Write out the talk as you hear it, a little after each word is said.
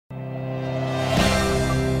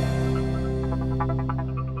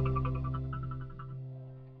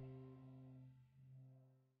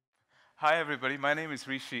Hi, everybody. My name is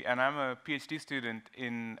Rishi, and I'm a PhD student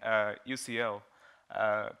in UCL,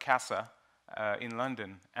 CASA, in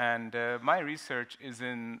London. And my research is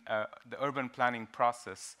in the urban planning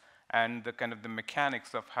process and the kind of the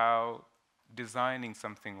mechanics of how designing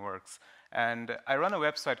something works. And I run a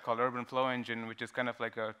website called URBANFLOW ENGINE, which is kind of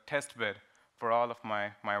like a test bed for all of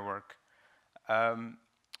my work.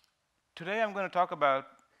 Today I'm going to talk about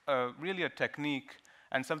really a technique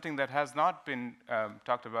and something that has not been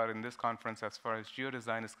talked about in this conference as far as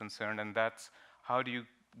geodesign is concerned, and that's how do you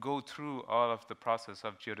go through all of the process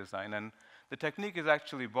of geodesign. And the technique is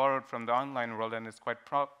actually borrowed from the online world, and it's quite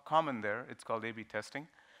common there. It's called A/B testing.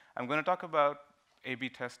 I'm going to talk about A/B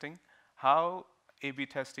testing, how A/B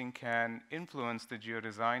testing can influence the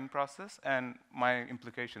geodesign process, and my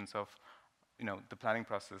implications of the planning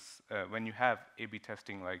process when you have A/B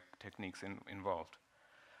testing like techniques involved.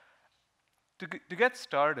 To get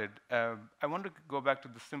started, I want to go back to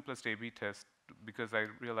the simplest A/B test because I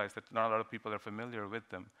realize that not a lot of people are familiar with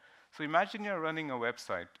them. So imagine you're running a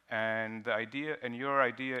website, and your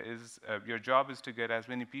idea is your job is to get as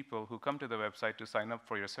many people who come to the website to sign up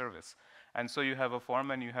for your service. And so you have a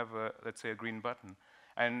form, and you have let's say, a green button.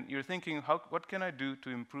 And you're thinking, what can I do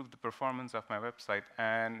to improve the performance of my website?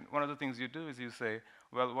 And one of the things you do is you say,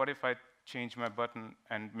 well, what if I change my button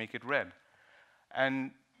and make it red?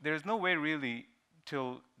 And there's no way really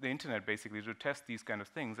till the internet basically to test these kind of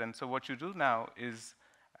things. And so what you do now is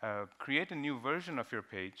create a new version of your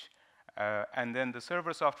page, and then the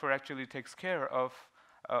server software actually takes care of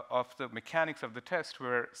the mechanics of the test,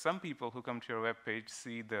 where some people who come to your web page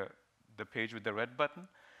see the page with the red button,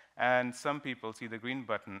 and some people see the green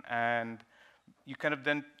button. And you kind of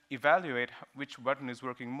then evaluate which button is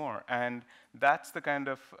working more. And that's the kind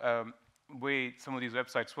of way some of these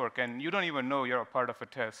websites work. And you don't even know you're a part of a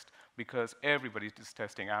test because everybody is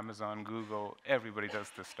testing. Amazon, Google, everybody does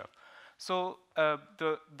this stuff. So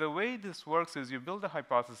the way this works is you build a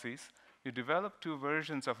hypothesis, you develop two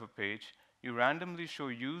versions of a page, you randomly show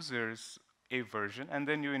users a version, and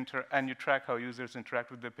then you track how users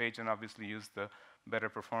interact with the page and obviously use the better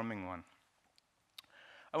performing one.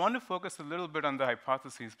 I want to focus a little bit on the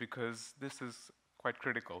hypotheses because this is quite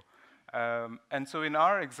critical. And so in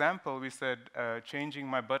our example, we said changing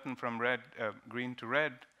my button from green to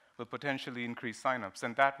red will potentially increase signups,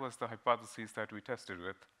 and that was the hypothesis that we tested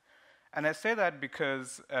with. And I say that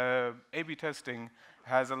because A/B testing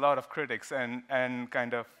has a lot of critics and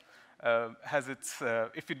kind of has its,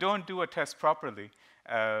 if you don't do a test properly,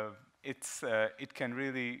 it can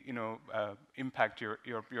really impact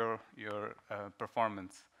your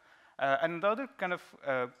performance. And the other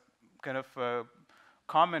kind of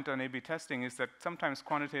comment on A/B testing is that sometimes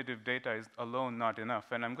quantitative data is alone not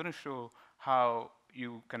enough, and I'm going to show how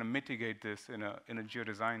you kind of mitigate this in a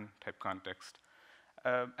geodesign type context.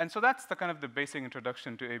 And so that's the kind of the basic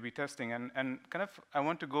introduction to A/B testing, and kind of I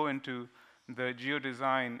want to go into the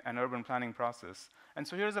geodesign and urban planning process. And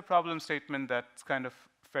so here's a problem statement that's kind of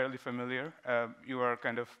fairly familiar. You are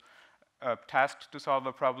kind of tasked to solve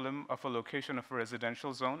a problem of a location of a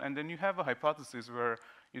residential zone, and then you have a hypothesis where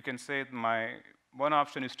you can say one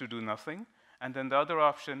option is to do nothing, and then the other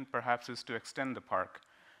option perhaps is to extend the park.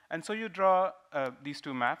 And so you draw these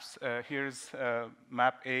two maps. Here's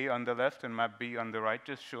map A on the left and map B on the right,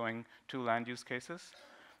 just showing two land use cases.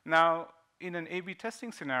 Now, in an A/B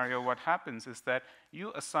testing scenario, what happens is that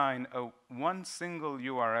you assign one single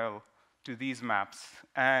URL to these maps,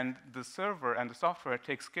 and the server and the software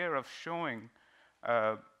takes care of showing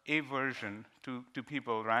a version to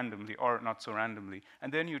people randomly or not so randomly.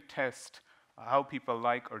 And then you test how people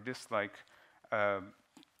like or dislike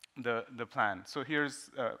the plan. So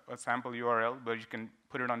here's a sample URL, but you can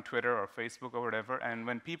put it on Twitter or Facebook or whatever, and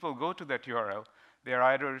when people go to that URL, they're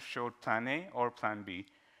either showed plan A or plan B.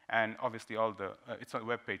 And obviously it's a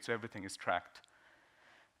web page, so everything is tracked.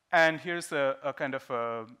 And here's a kind of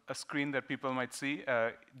a screen that people might see.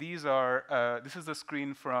 This is a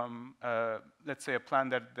screen from, let's say, a plan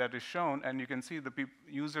that is shown, and you can see the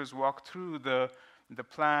users walk through the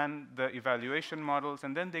plan, the evaluation models,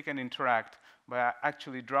 and then they can interact by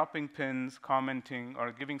actually dropping pins, commenting,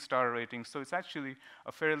 or giving star ratings. So it's actually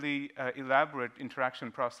a fairly elaborate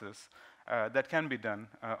interaction process that can be done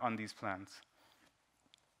on these plans.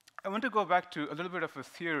 I want to go back to a little bit of a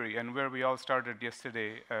theory and where we all started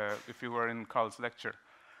yesterday, if you were in Carl's lecture.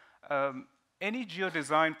 Any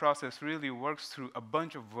geodesign process really works through a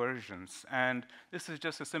bunch of versions, and this is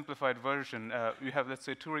just a simplified version. You have, let's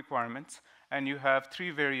say, two requirements, and you have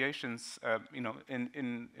three variations.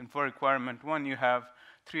 For requirement one, you have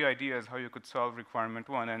three ideas how you could solve requirement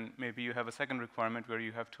one, and maybe you have a second requirement where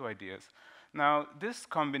you have two ideas. Now, this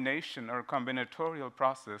combination or combinatorial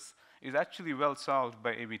process is actually well solved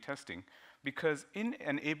by A/B testing, because in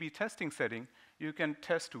an A/B testing setting, you can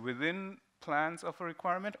test within plans of a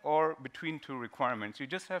requirement or between two requirements. You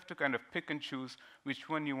just have to kind of pick and choose which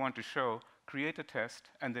one you want to show, create a test,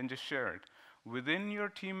 and then just share it within your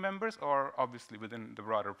team members or obviously within the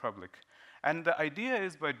broader public. And the idea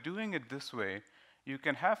is by doing it this way, you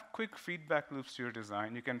can have quick feedback loops to your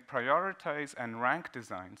design, you can prioritize and rank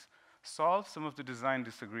designs, solve some of the design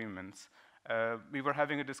disagreements. We were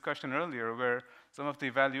having a discussion earlier where some of the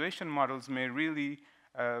evaluation models may really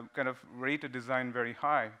kind of rate a design very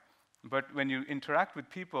high, but when you interact with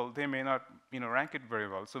people, they may not rank it very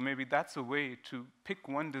well. So maybe that's a way to pick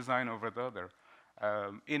one design over the other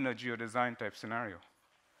in a geodesign type scenario.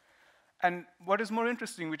 And what is more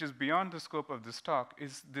interesting, which is beyond the scope of this talk,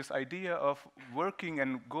 is this idea of working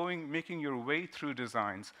and making your way through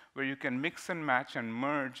designs, where you can mix and match and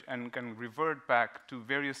merge and can revert back to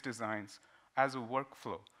various designs as a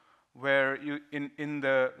workflow. Where in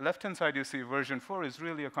the left-hand side, you see version 4 is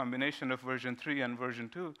really a combination of version 3 and version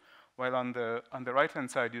 2, while on the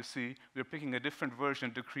right-hand side, you see we're picking a different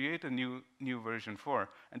version to create a new version 4.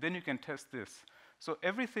 And then you can test this. So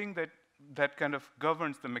everything that kind of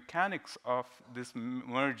governs the mechanics of this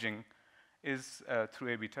merging is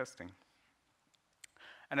through A/B testing.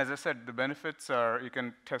 And as I said, the benefits are you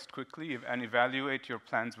can test quickly and evaluate your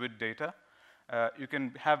plans with data. You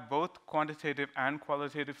can have both quantitative and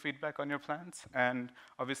qualitative feedback on your plans. And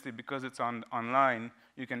obviously, because it's online,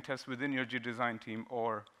 you can test within your geodesign team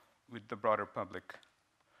or with the broader public.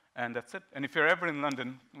 And that's it. And if you're ever in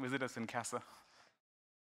London, visit us in CASA.